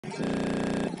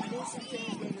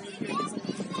sometimes when we're really good, it's a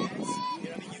little intense.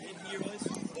 You know what I mean? You can hear us,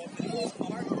 but for the most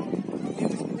part, it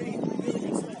was great, really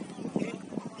good stuff. Okay?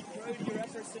 Be proud of your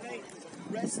efforts tonight.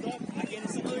 Rest up. Again,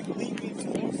 it's another league game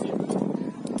tomorrow, so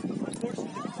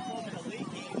unfortunately, there's a problem in a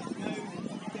league game. Now, you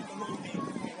take the whole day and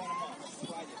run them off.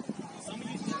 Some of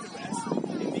you need to rest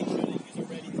and make sure that you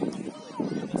are ready to come and play.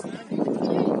 You understand? Because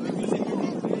if you're not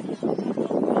ready,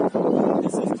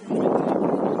 this is tournament time.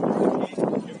 Okay?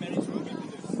 Your minutes will get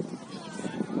reduced. You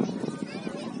understand?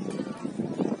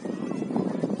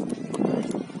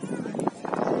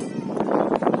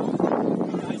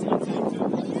 Guys, on time too. I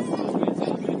was going to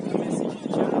tell you a message in the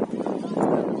chat.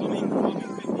 Coming 50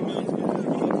 minutes before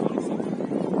the game,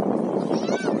 26.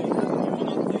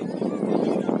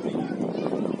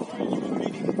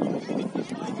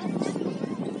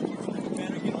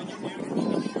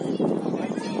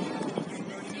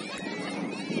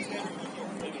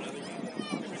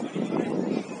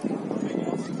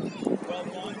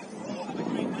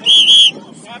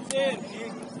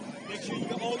 Make sure you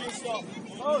got all your stuff.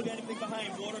 Don't leave anything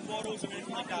behind, water bottles or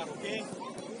anything like that, okay?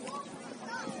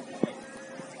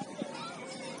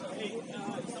 Hey,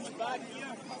 someone back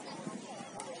here?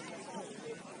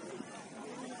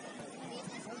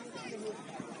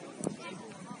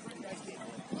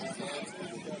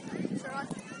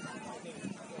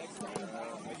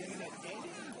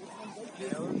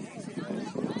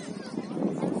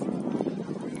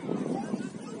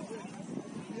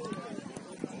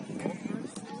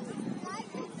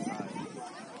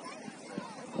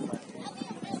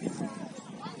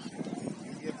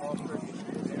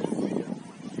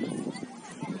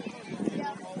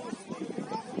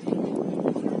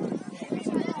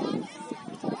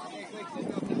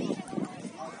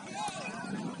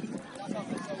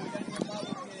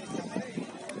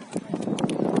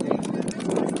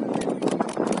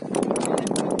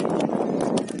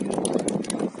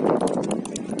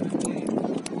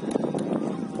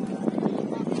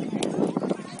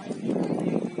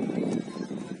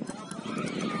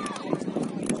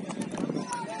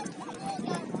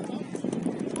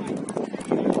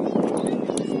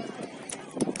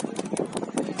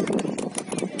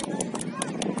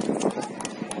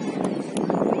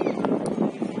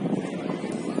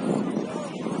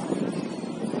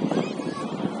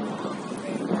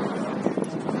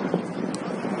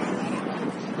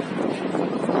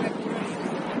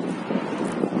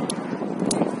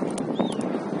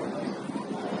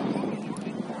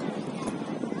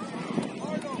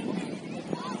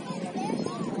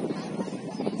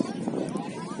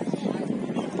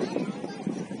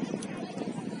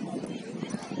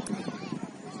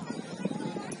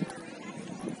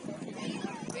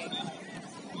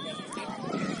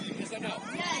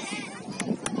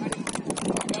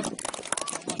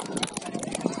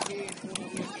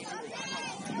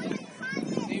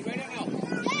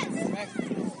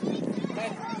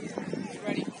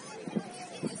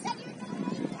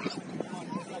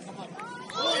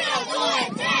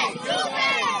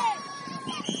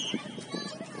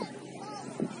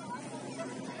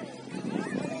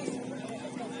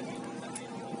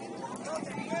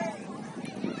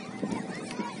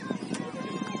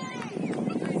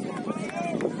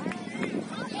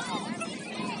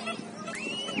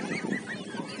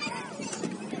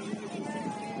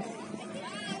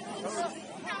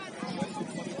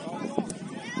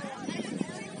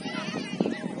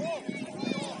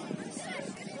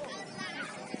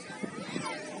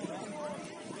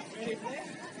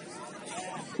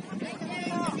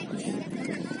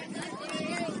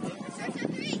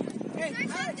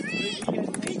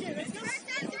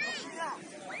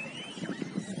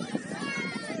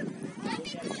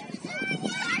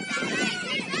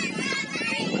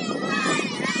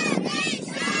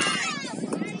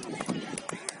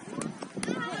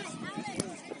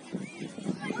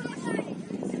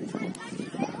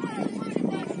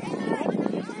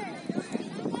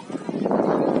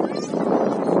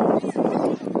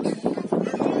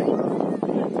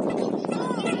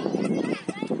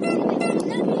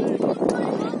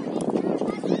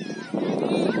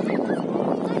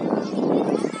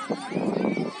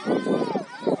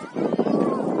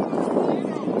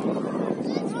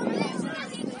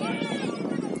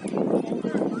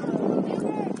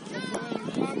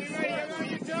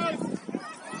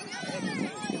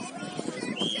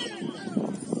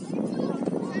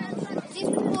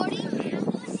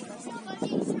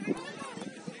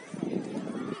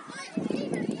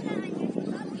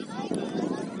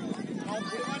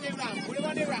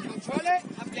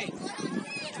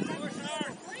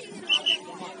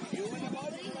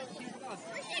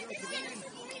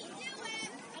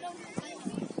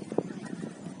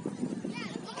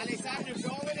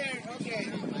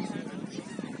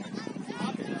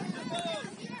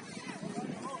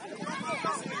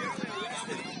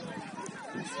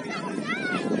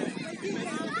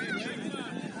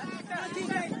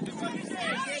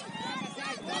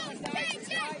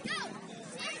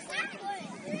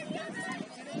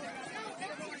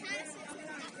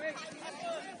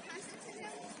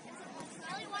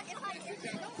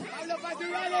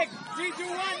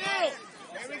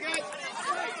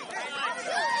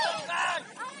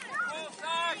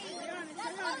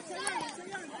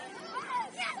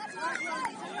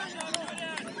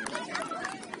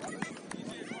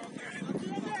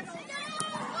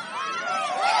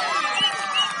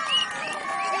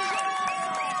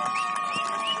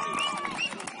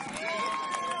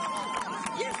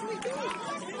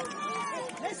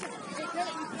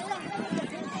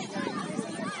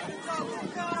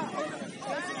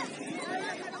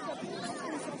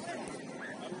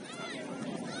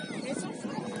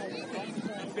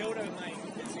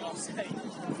 offside.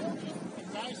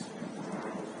 Nice.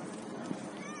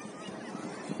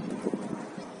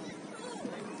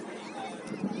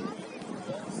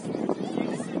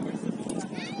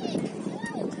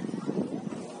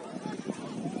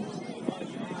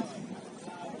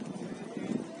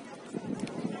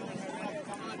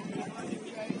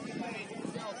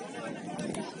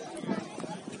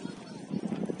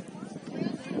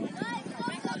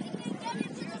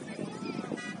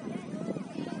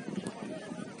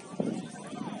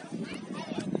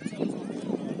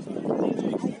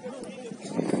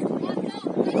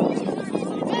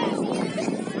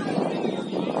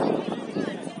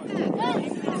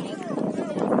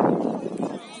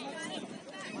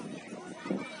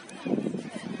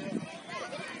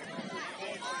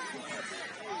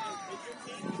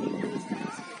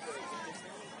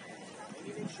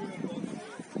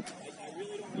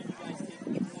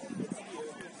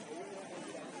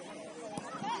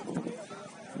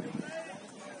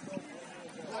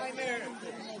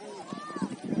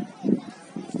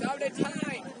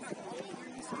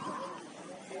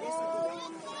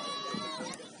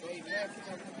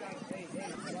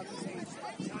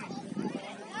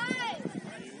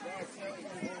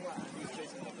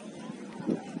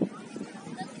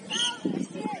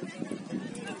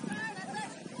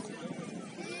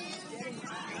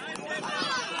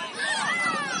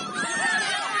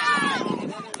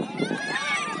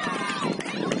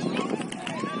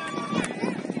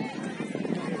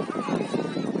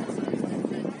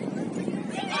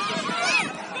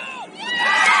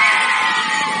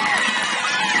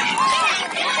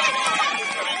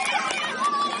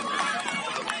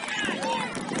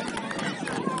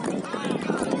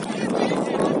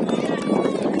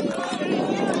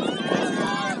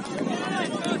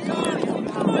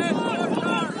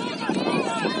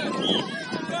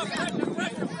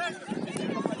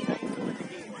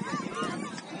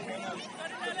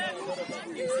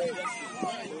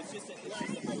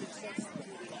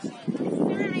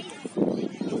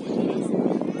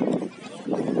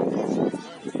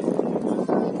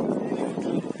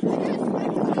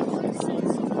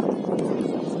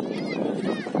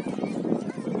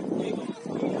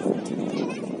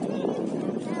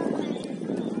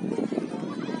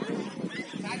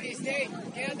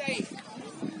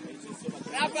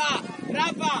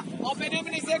 Rafa, open him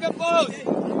in the second post.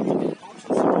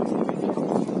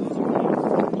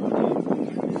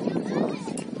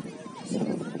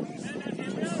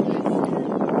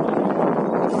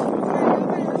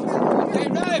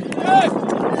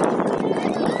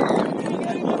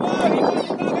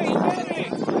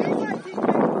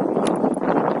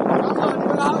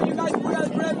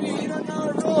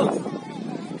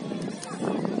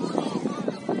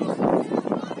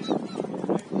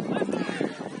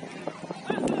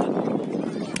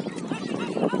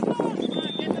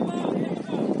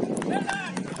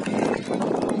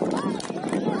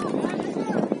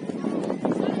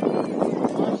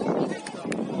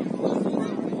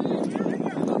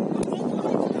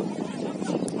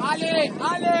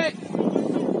 Ale!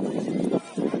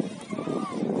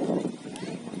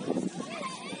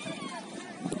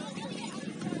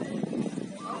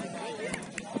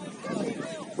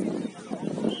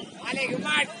 Ale, good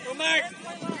mark!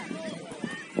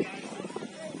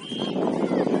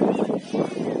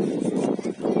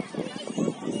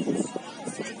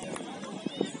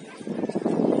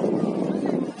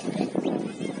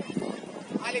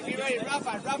 Ale, be ready,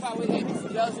 Rafa with it.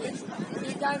 Just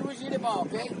be done with the ball,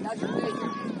 okay? That's your take.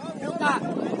 Nunca.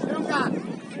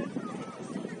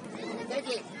 Take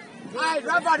it. Alright,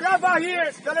 Rafa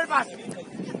here. Color pass.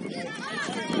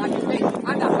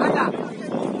 Anda.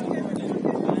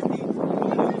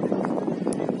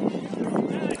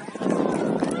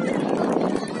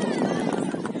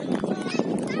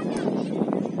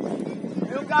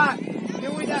 Nunca, you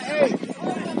with the A.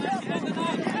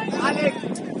 Alex,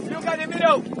 Nunca in the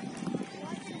middle.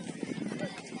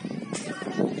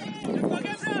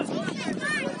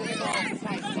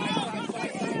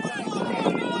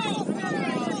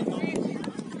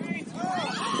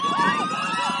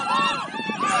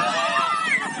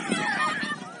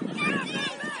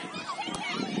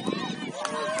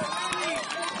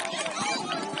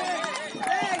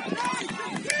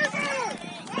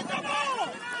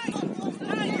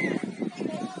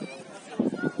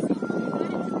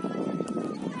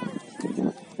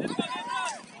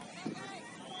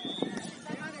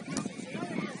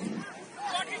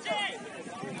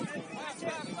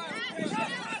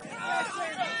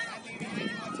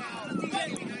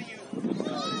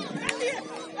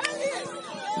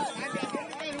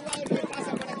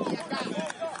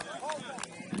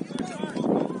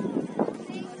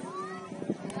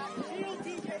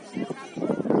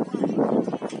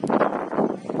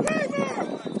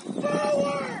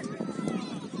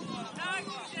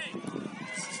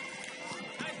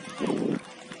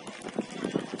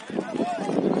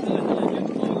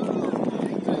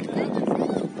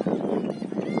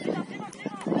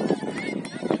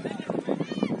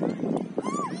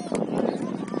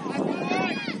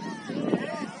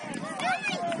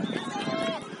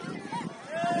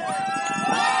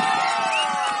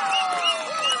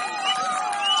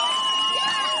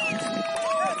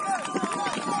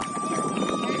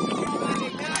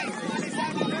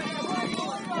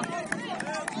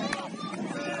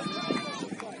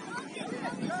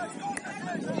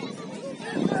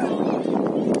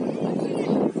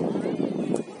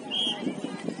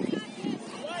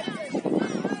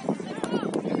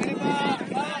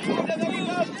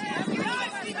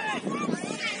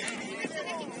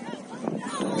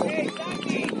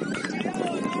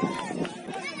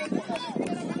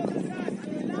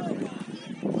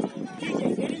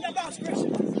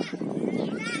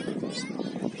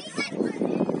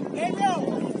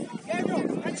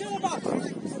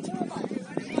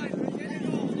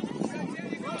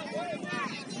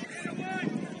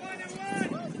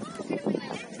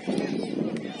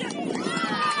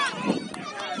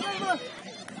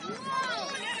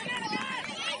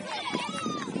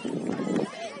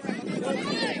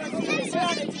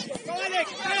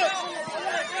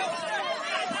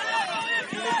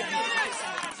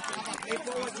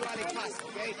 pass,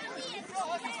 okay?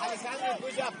 Alessandro,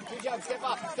 push up,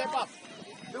 step up.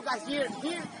 Lucas, here.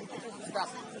 Stop.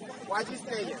 Watch this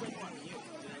play here.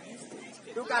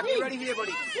 Lucas, get ready here,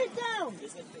 buddy. Sit down.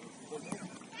 Sit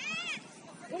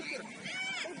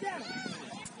down.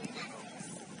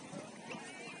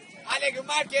 Alec, you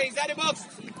mark here inside the box.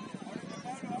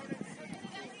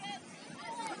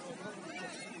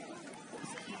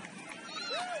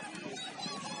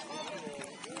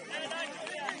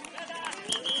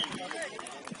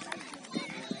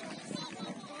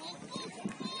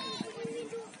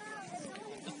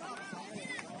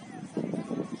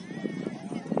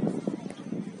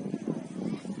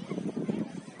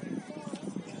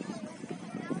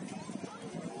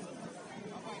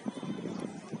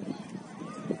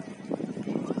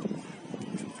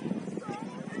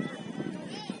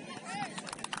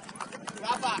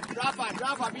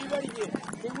 Rafa, be ready here.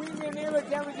 Can we never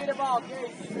can we get the ball, okay?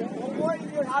 One more,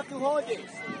 you have to hold it.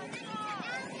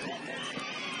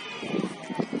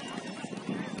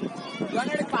 Run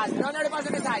the pass on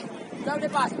the side. Drop the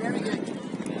pass, very good.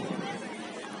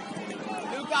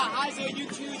 Luca, also you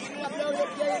choose. You're going to upload the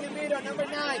play in the middle, number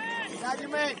 9. That's your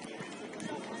man.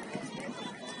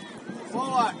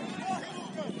 Forward.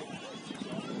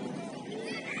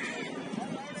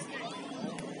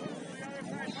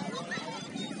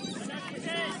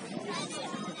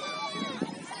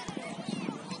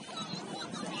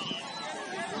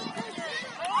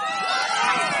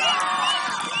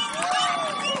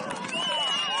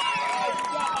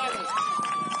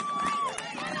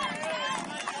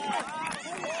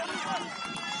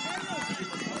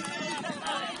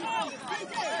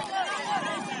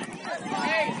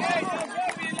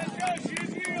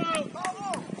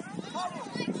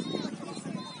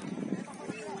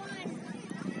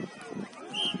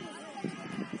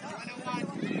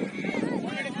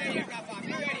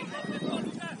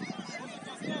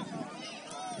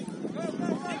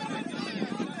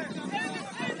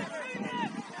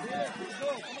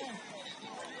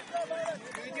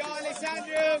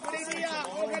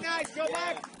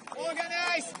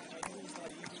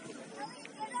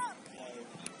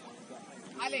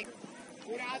 Alec,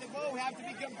 we're out of the ball. We have to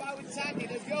be compared with Sandy.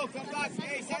 Let's go. Come back.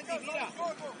 Hey, Sandy, mira.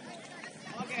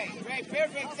 Okay, great.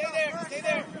 Perfect. Stay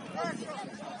there.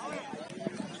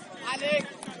 Alec,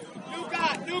 Luca,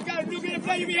 look at the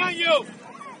player behind you.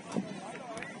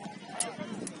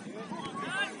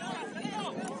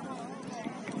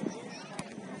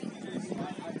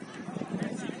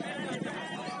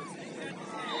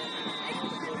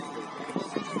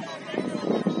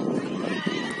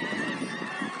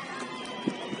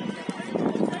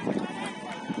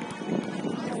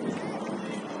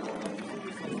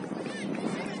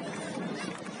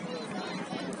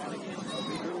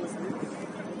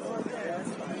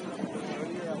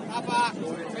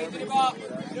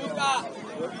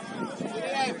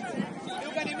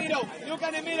 Luca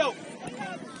in the middle.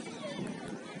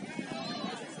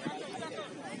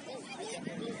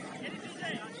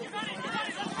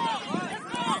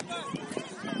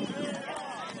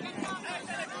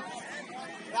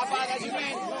 Rafa, that's your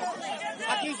man.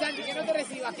 Aquí Santi, que no te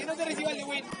reciba el de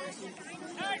win.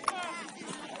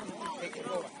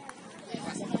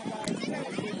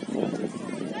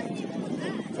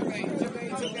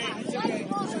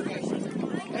 It's okay.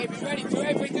 Hey, be ready.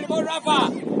 Wait to the ball, Rafa.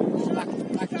 Back.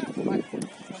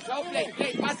 Control play.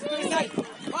 Pass to the side.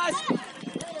 Pass.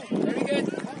 Very good.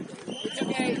 It's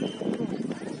okay.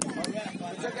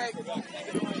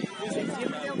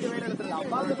 Siempre tengo que ver el otro lado.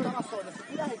 Pablo estaba solo. Si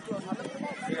tiras el cross, Pablo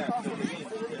estaba solo.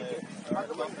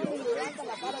 Cuando levanta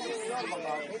la cara de York,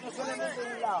 él no solamente de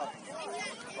un lado.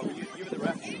 You were the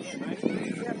ref, right?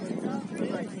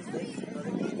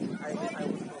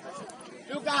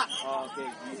 Luca! Oh, okay.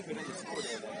 You couldn't just score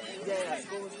there. Yeah.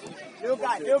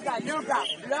 Luca!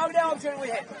 Blow the option we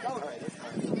hit. Go.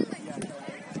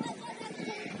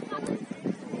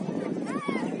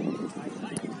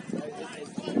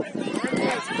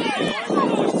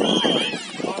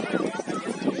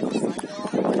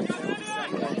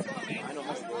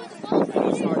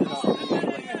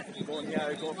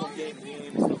 Going from game to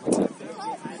game and stuff like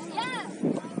that.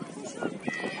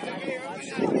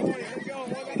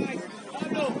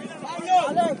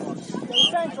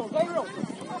 Central, Gabriel.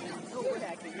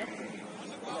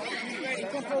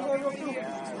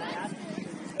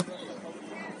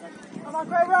 Come on,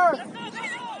 Kramer.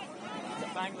 It's a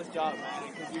thankless job, man,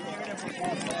 because you're hearing it from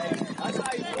both sides. That's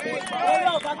how you do it.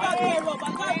 Back up, Gabriel.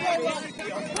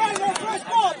 Kramer, first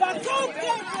ball. Back up,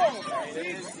 Gabriel.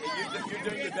 You're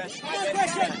doing your best. Come on,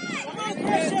 Christian. It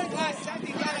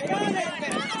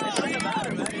doesn't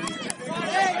matter, man.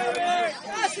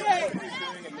 That's it. You're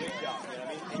doing a big job, you know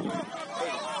what I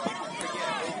mean?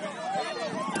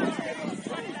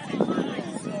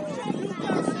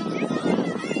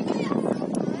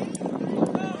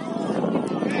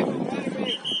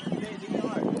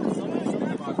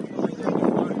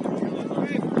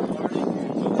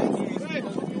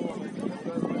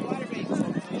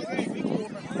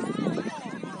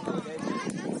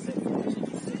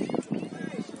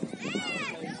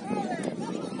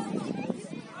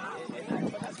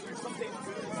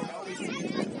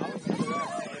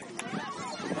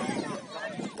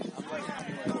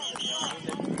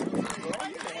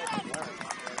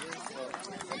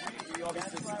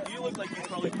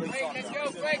 let's go,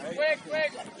 quick.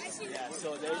 Yeah, so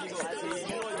there you go. See, you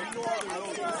know all the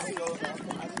rules.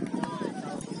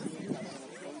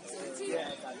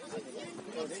 Yeah.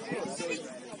 So there you go.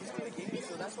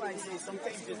 So that's why I say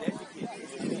sometimes just educate.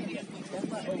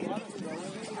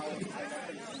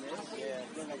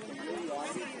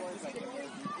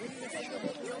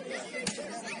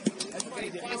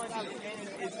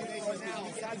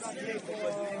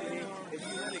 If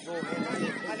you let it go,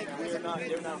 they're not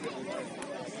really there.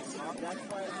 That's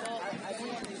why I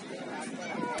think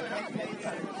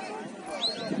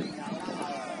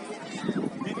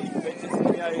maybe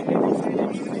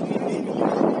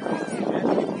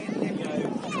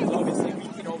obviously we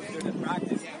can always do the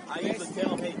practice. I usually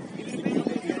tell them, hey, if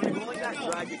you're going to go like that,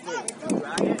 drag your foot.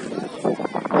 Drag it.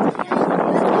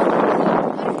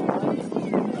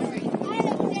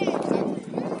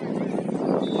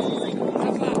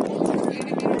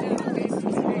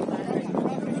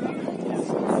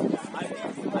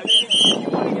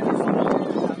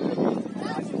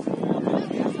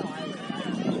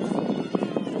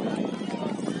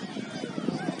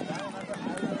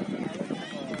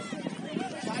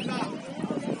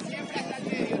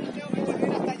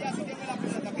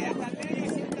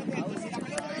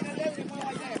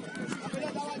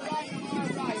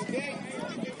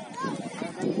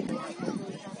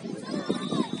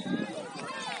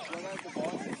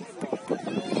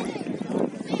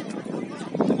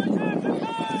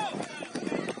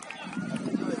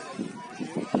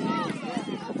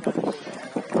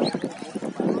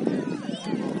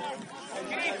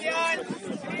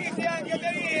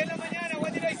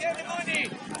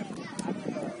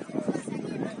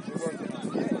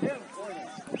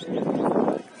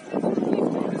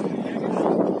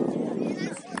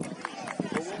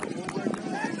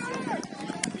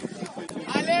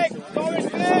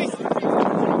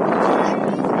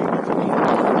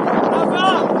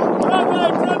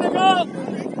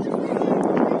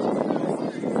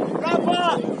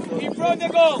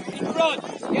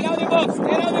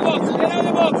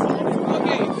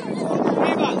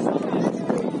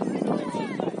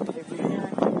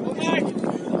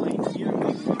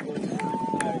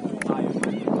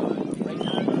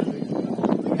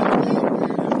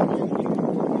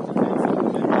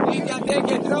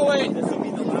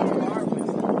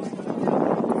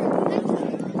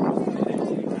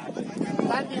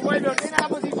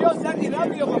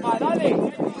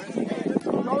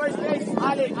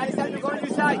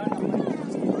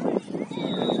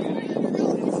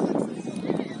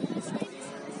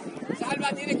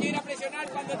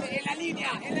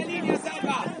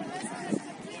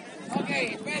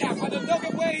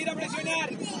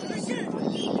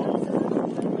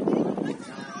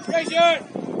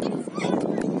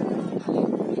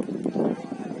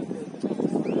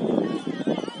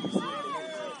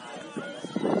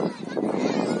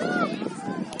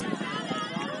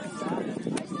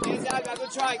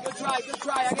 Good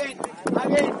try, again.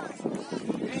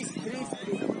 Please.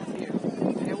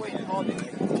 Wait, hold it.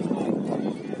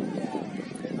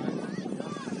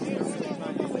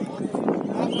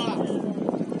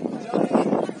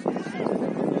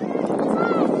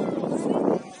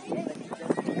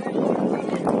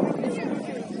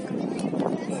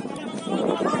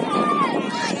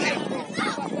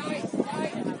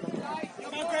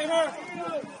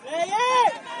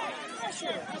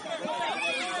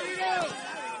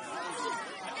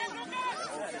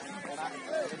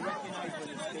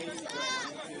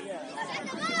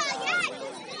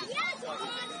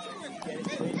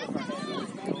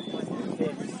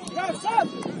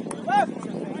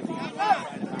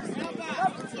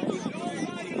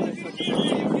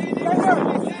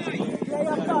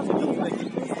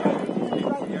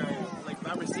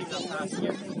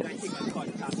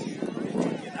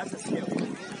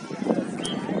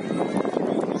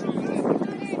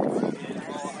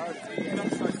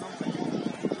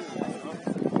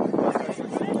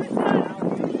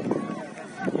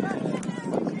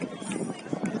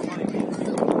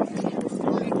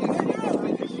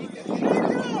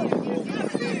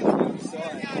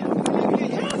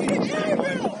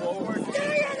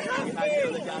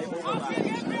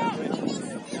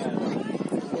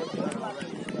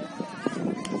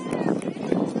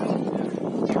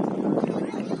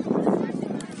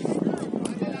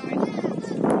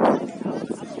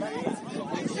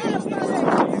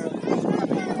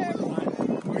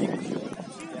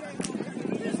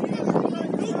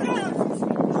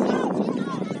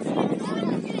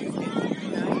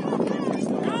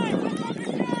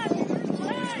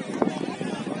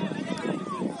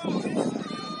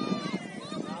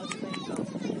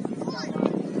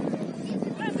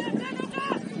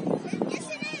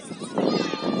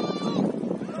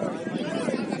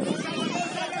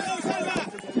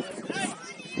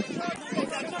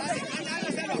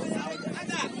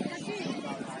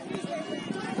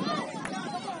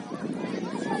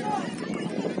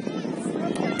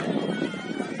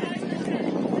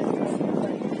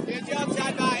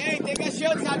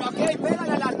 presión, Salva, ok,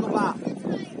 pégale al arco, va.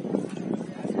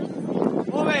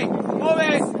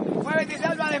 Muévete,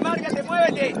 Salva, desmárcate,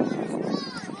 muévete.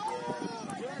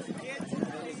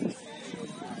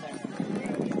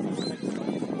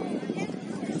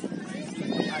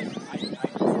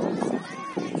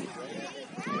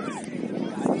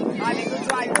 Vale, good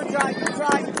try,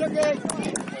 it's okay.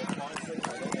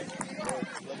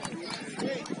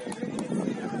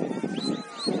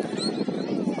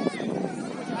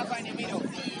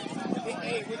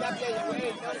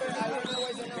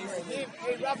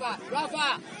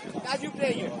 Rafa, that's your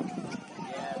player.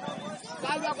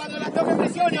 Salva cuando la toque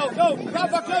presione, go,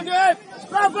 Rafa, close your hip,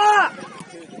 Rafa!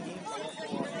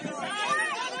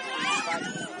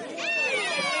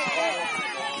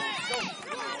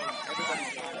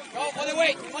 Go, on the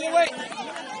way.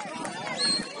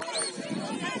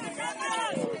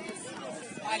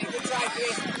 Vale, good try,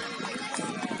 Chris.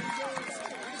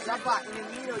 Rafa, en el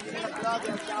miro, you need a plug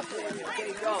and stop playing.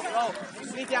 Okay, go.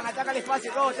 Cristian, ataca el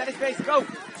espacio, go, está el space, go.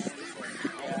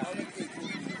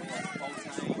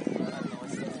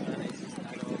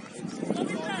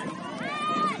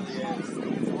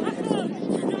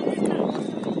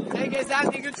 Take it,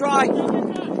 Sandy, good try.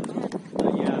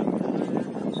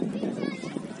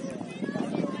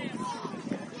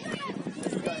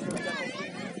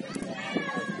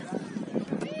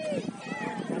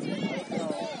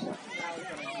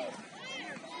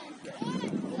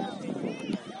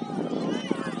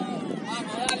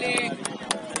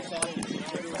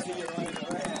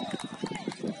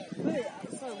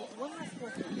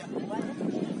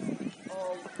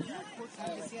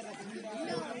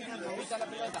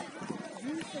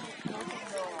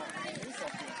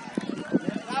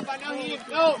 Rafa, no him.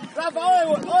 No, Rafa,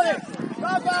 order.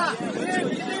 Rafa,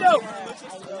 tiro.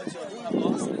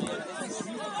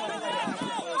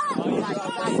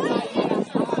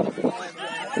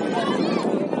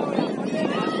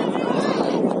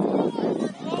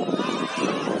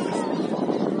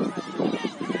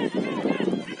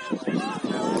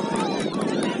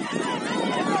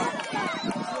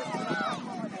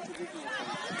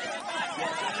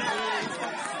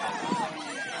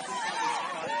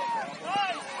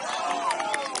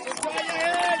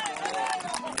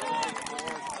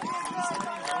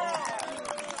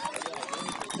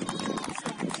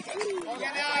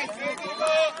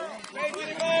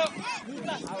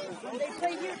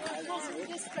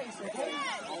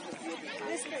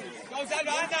 Go,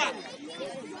 Salva, anda.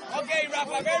 Okay,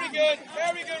 Rafa, very good,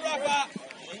 Rafa.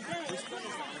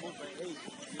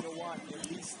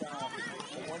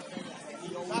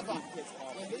 Rafa,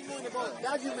 when they move the ball,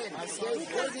 that's your man. Stay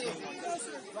crazy.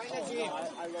 Right next to him.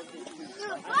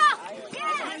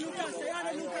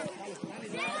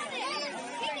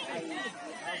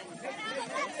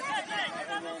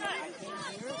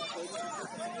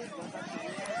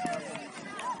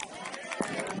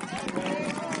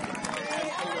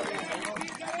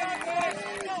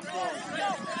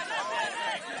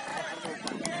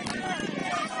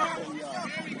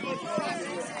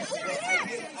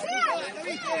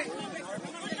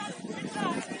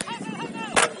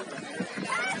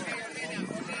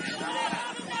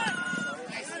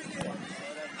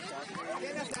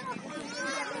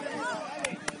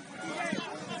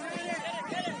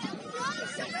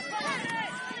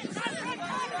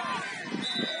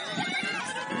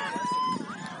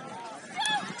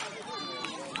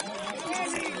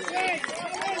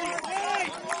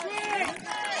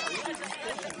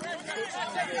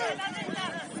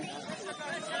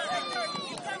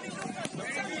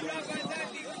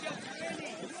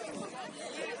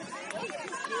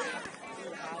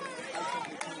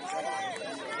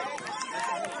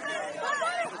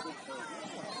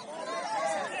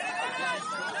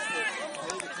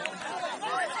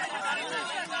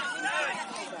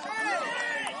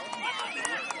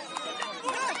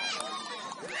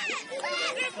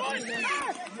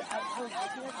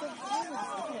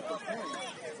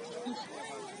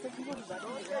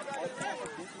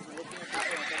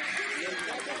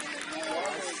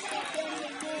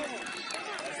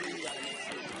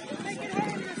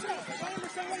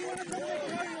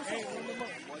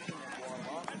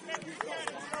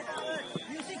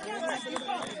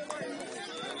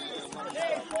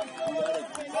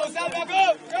 Go, Salva, go!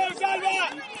 Go, Salva!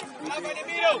 Rafa, in the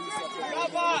middle!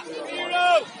 Rafa,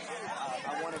 middle! I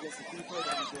want against the keeper,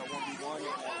 then we do a 1v1.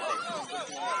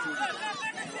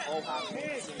 All happen at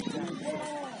the same time.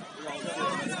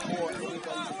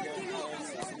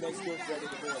 Next group ready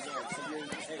to go again. So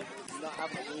you're not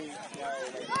having a lead,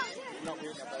 you're not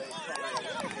worrying about it.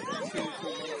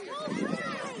 2-3 minutes.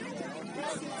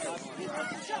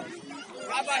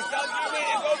 Rafa, stop moving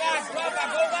and go back, Rafa,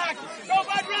 go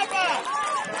back, Rafa!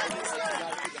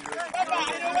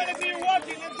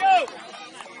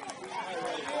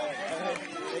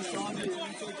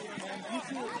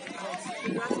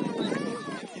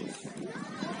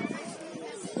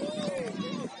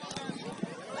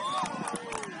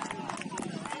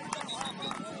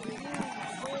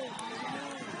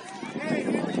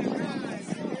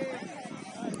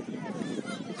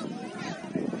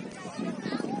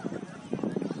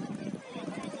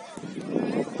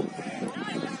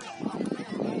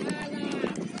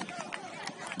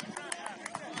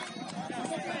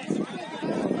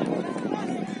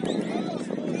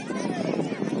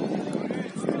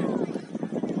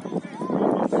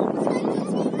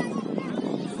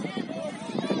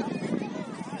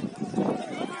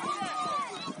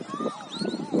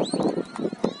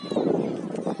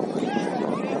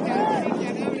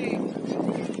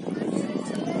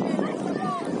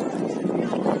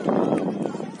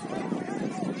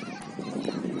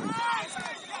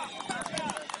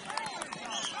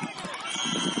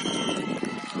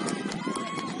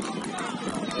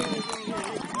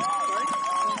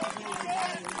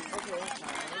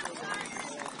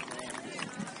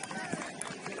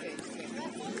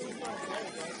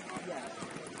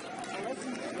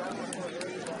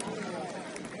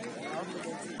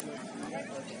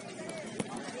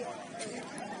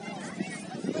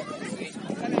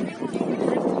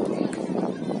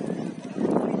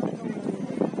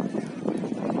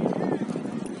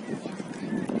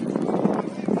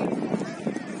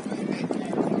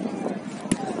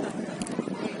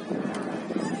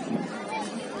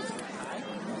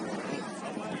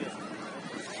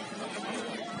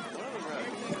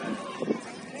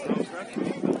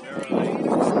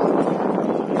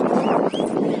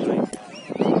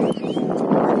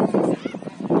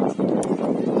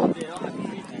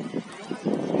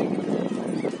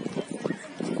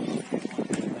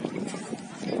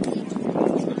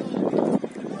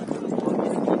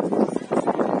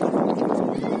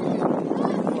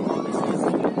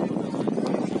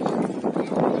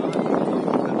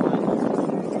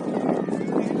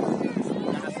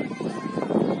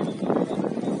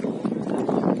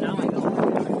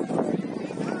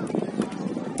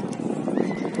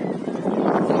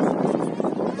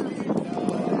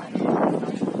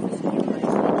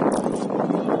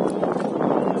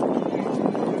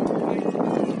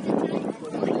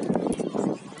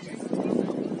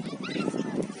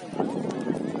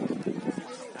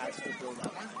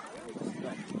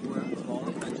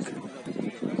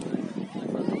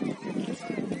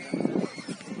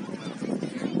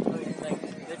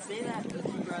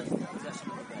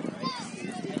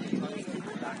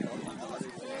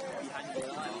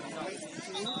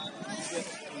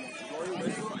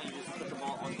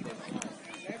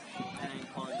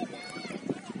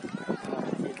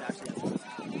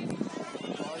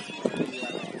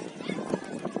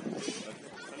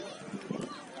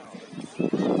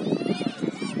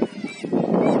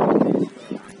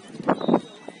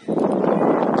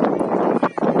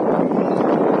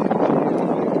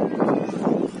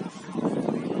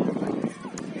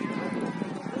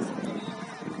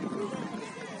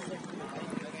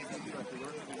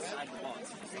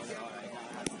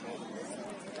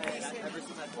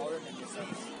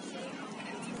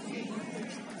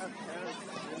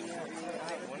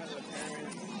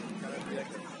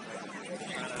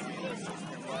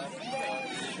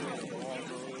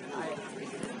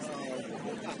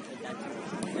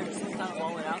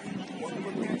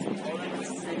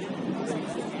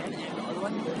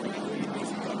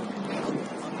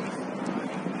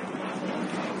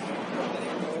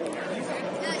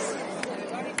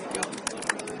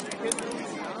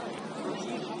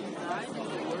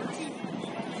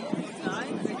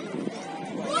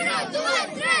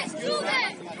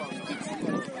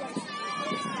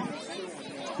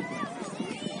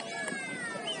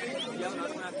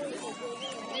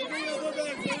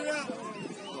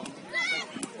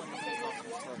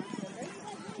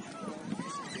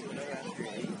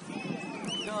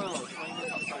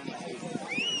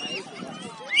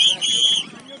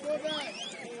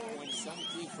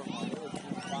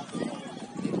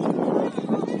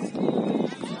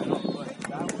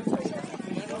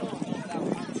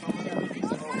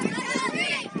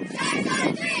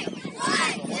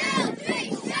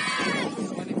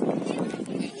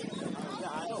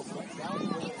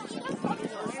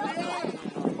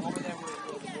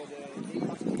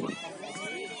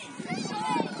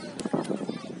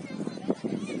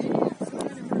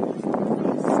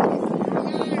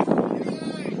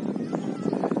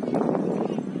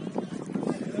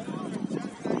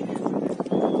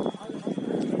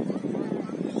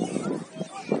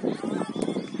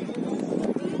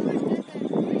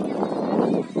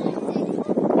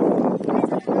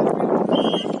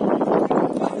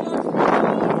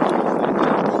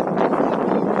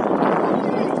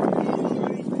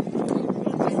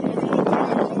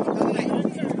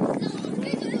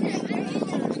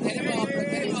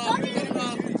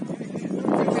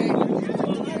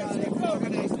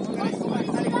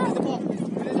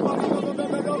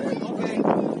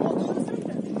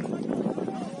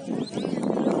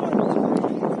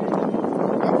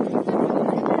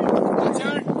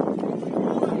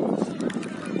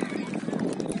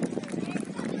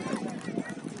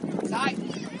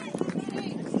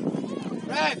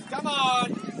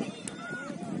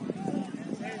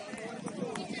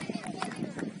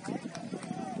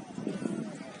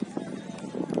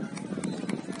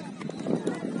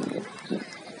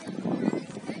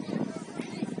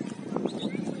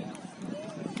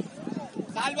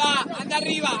 Anda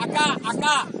arriba, acá,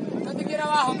 acá. No te quiero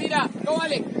abajo, mira. Go,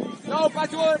 Alex. Go, pass,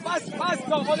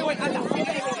 go. All the way, anda.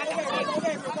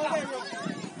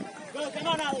 Go, come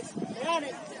on, Alex. Get on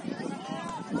it.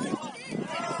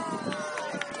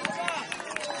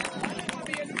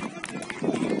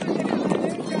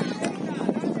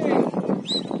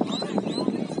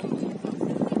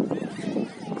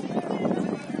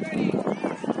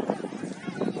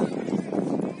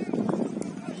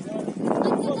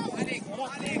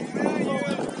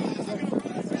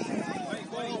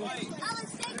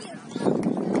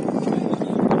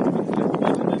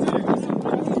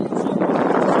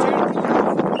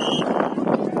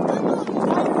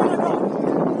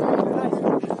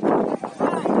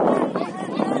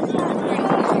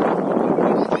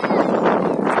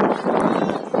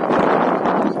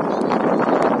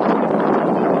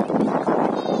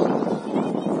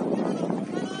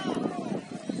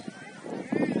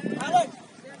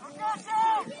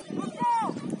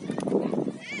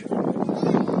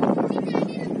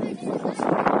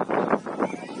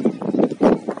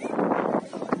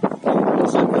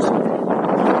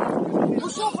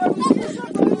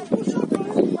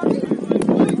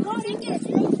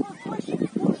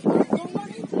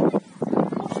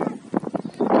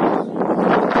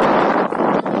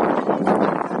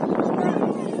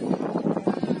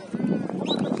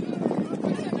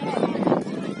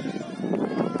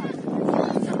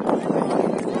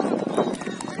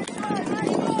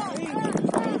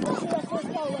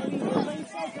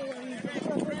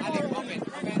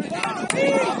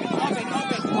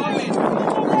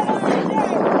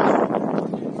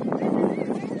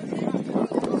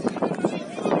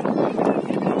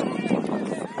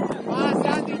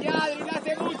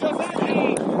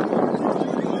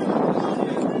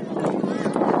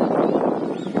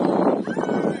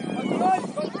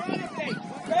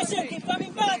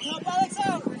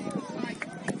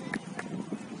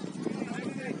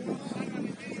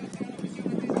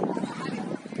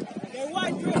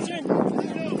 wide, Christian.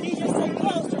 DJ, stay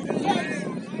close. Don't forget.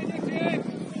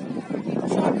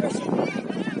 Shot, Christian.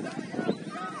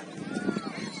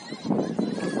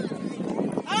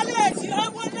 Alex, you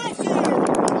have one next to you.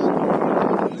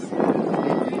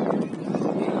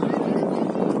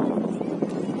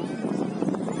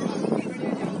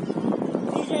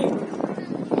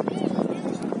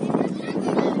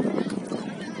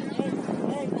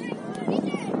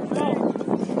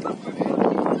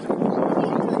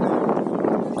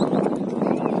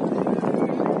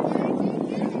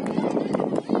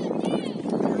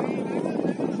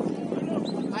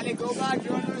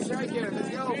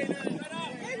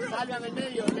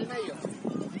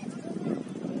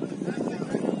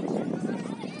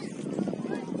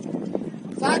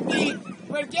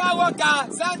 ¿Qué hago acá?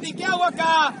 Santi, ¿qué hago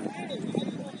acá?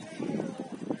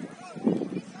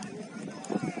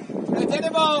 Lo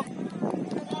tenemos.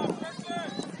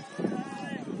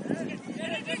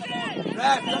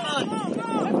 Ref, come on.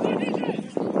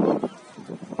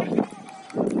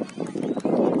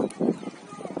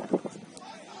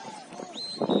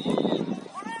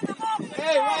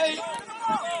 Hey, Riley.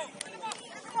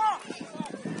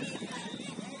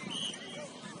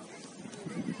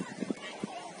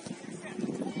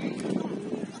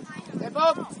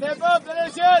 Step up,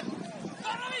 Delicious!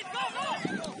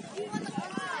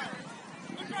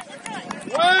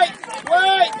 Wait!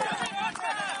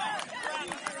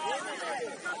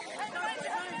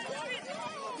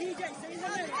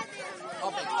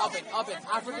 Open.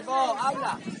 After the ball,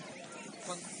 habla.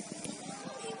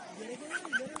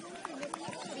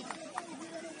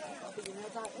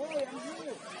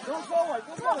 Go forward.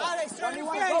 Alex, turn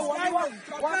your face. 1v1.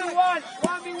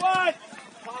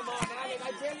 Come on, Alex,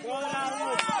 I tell you. Good,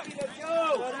 Alex. Let's go.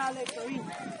 Good, Alex.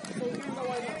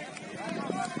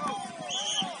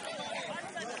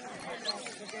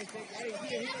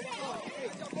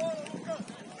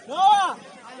 Noah,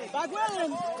 back with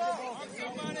him.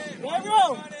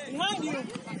 Gabriel, behind you.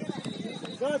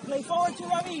 Good, play forward to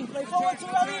Ravine. Play forward to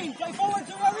Ravine.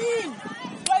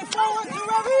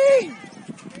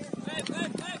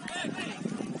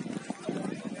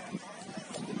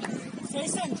 Stay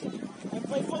central and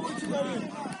play forward to Ravine.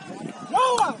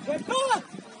 Noah, get back.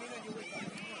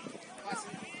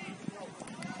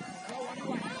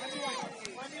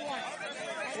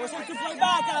 Force him to play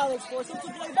back, Alex. Force him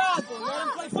to play back. Let him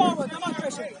play forward. Come on,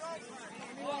 Christian.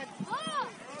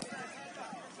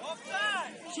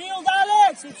 Shield,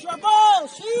 Alex. It's your ball.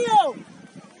 Shield.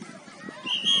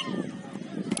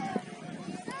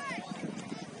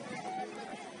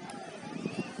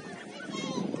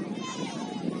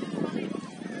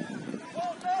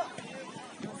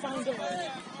 Find it.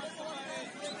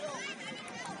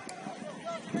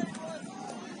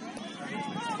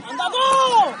 And the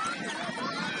ball.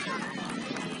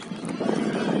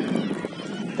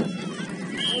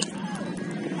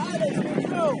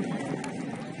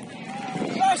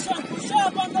 Christian, push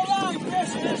up on the line,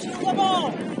 Christian, and shoot the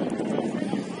ball.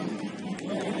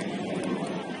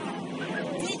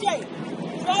 DJ,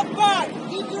 drop back.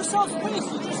 Give yourself space.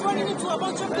 You're just running into a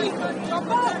bunch of people. Drop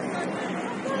back.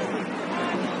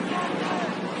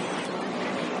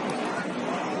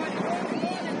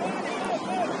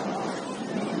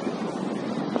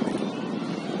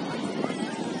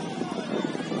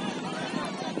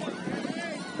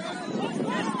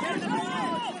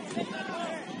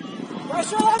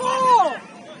 Pressure level!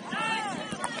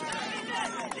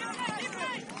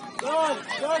 Good,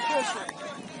 Christian.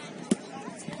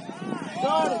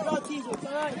 Good, TJ, it's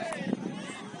all right.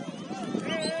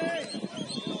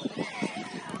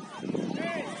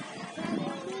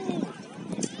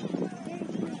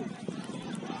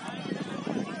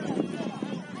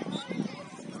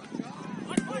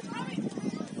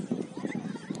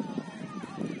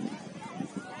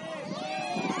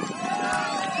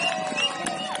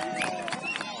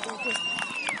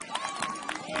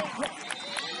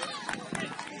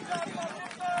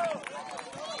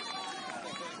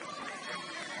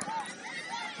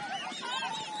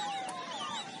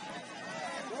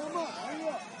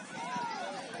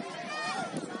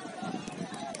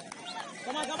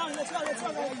 Come on, let's go.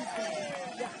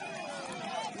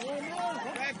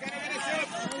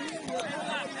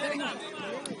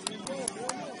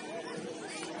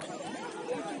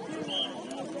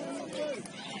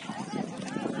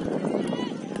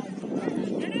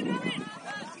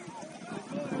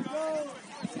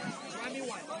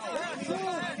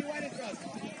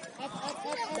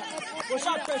 Push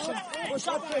up,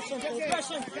 Christian. Christian,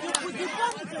 you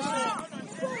got the Christian.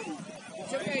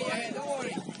 It's okay, yeah, don't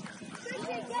worry.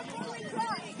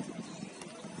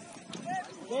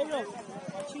 Gabriel,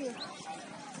 watch here.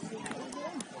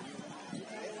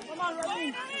 Come on,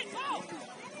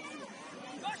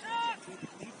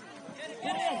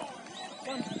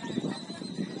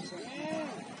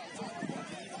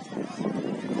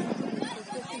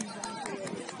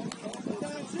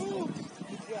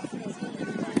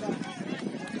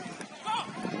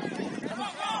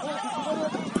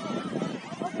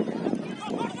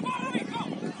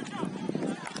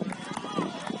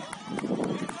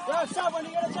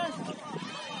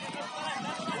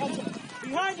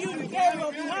 you,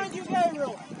 Gabriel. Behind you,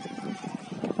 Gabriel.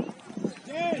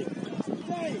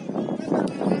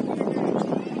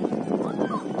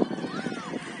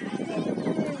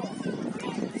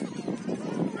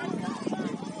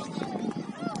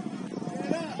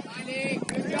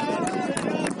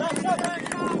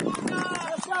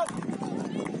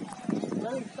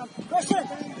 Question.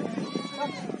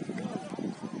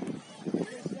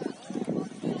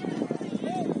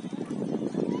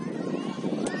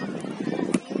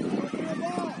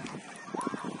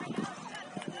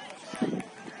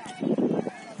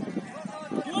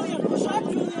 Julian, push up,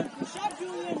 Julian. Push up,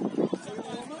 Julian.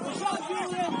 Push up,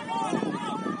 Julian.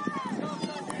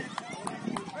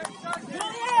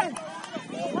 Julian!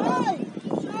 Hey!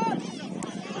 Push up!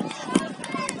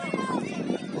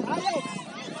 Alex!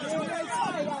 You're right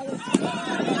side, Alex.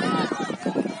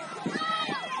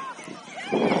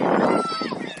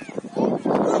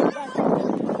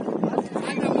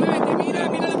 Sandra, muévete, mira,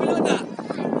 mira la pelota.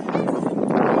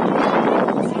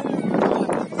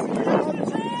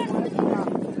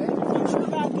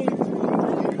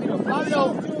 Pablo,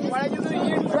 what are you doing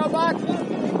here? Draw back.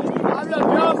 Pablo,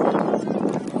 drop.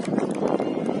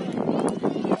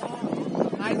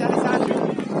 Nice, Alessandro.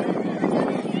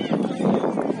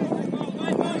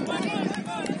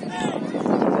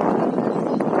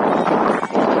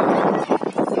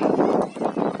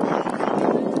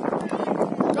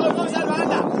 Go, go, Salva,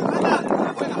 anda, anda.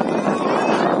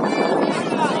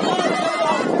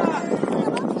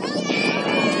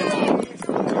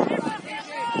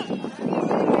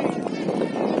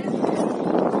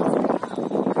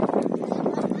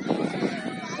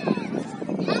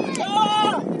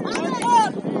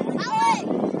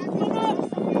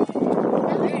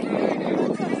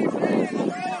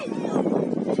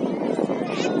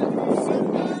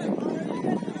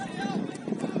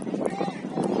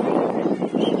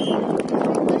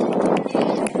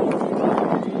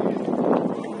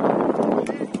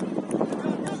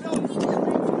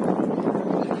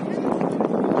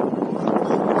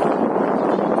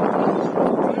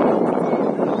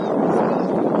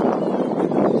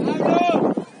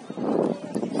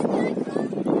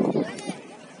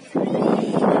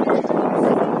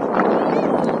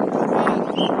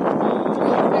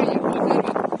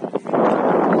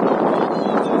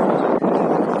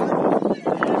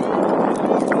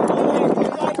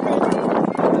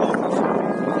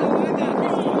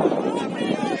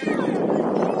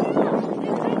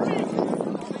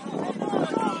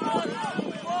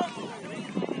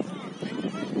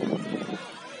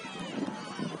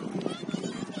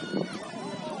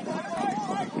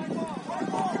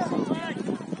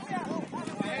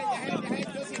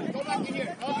 Go back in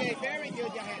here. Okay, very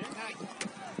good, Yael. Nice.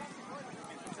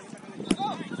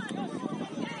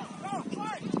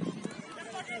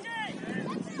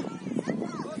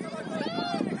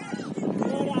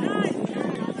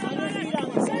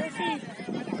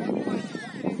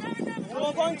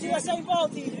 We're going to the same ball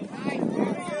team.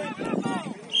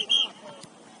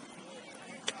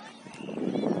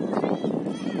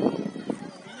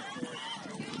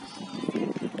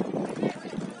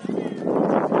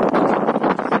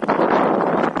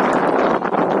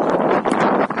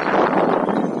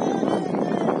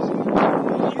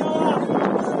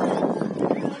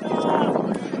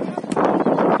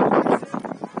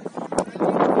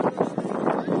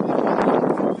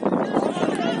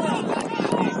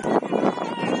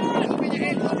 Open your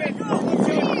head, open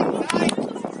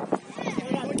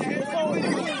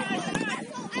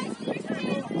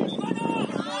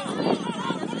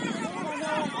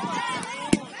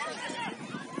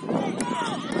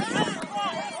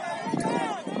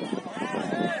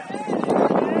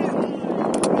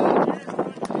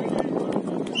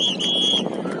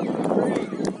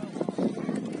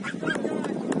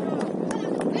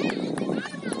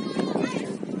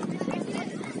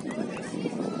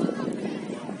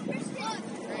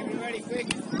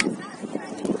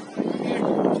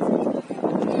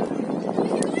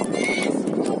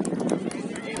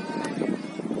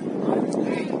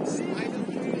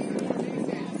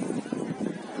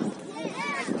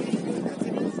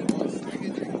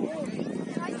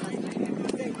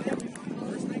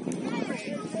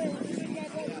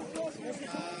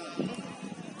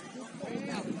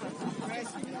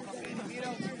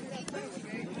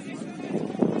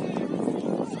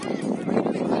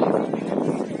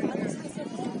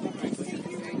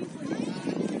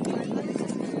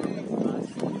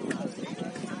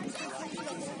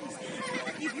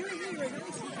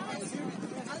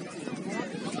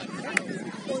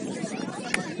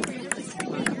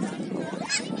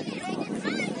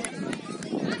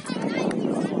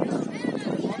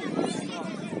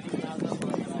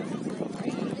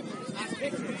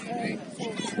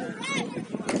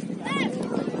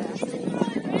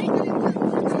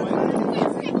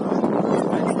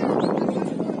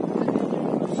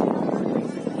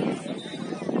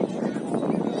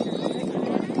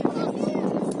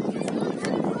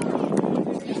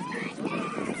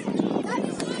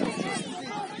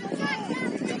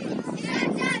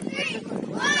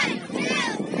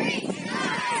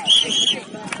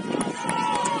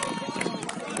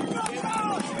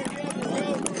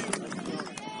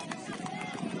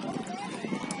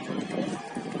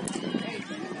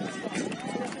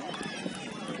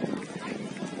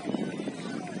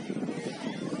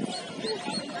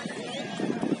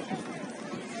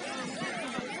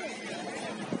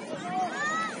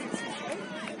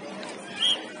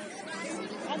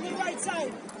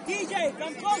Hey,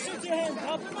 come closer to him.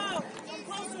 Help him out. Come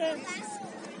closer to him.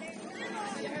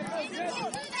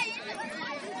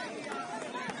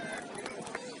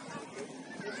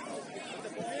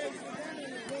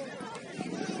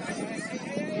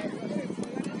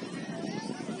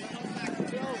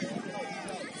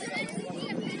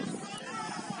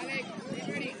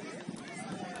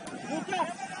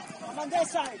 Lucas, I'm on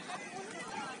this side.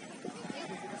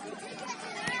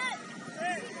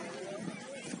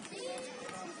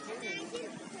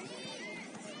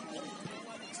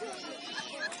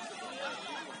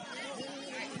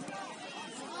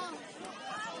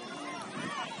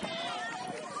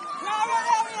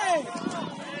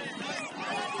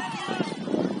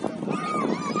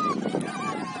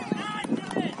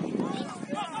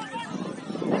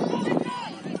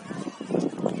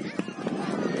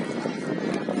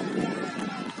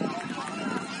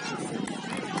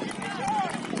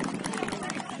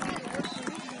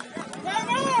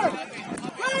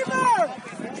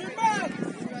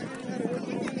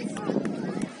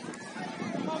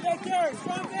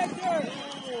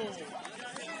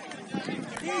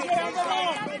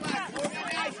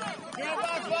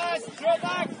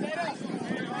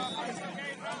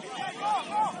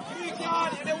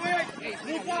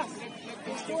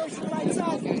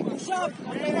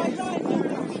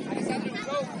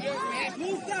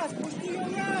 Lucas, push to your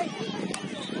right.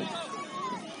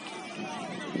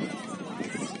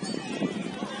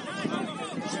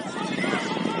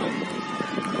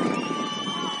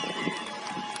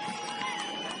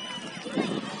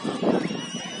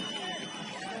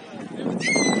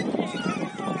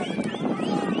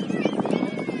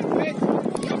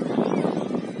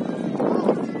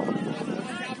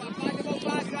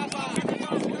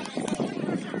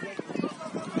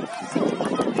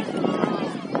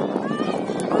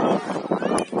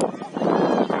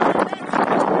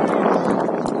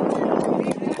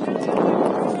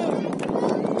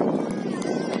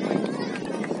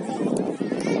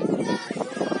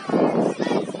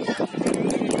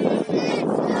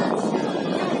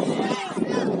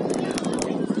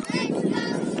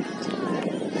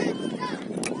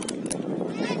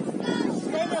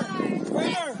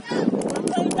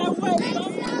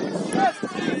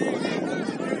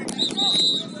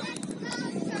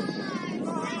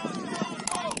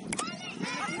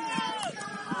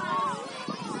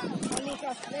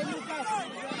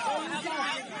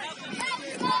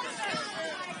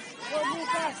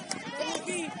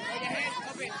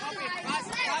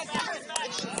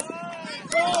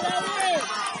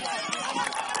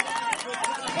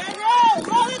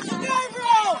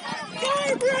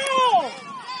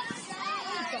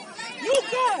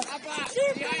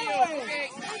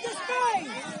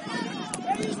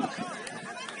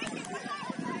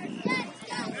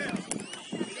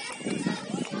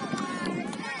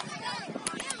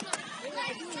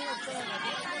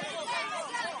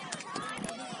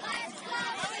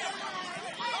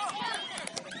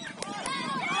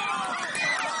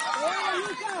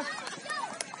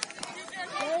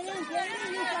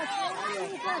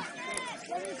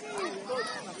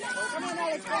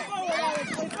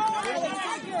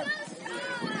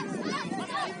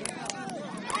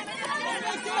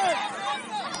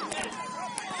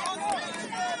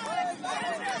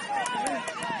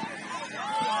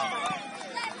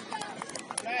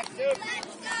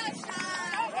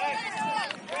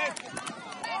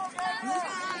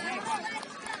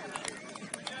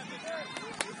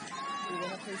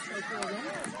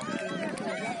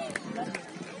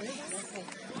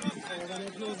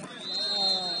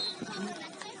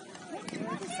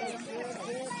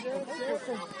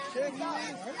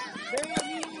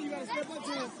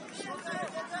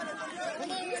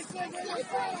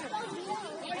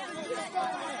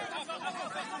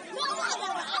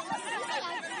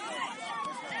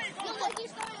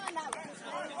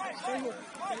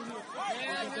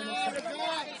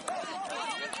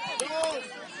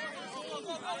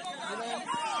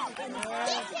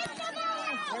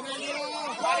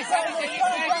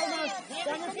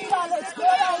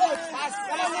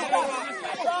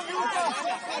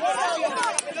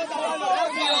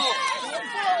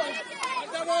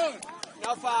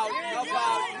 No foul, no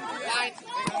foul. Line.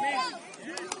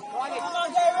 Come on,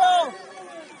 Gabriel.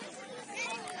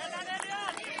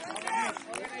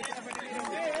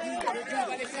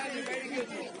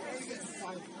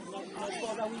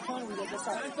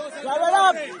 Drive it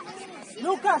up.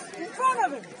 Lucas, in front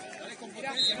of him.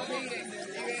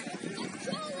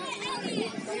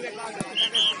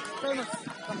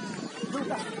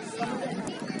 Lucas,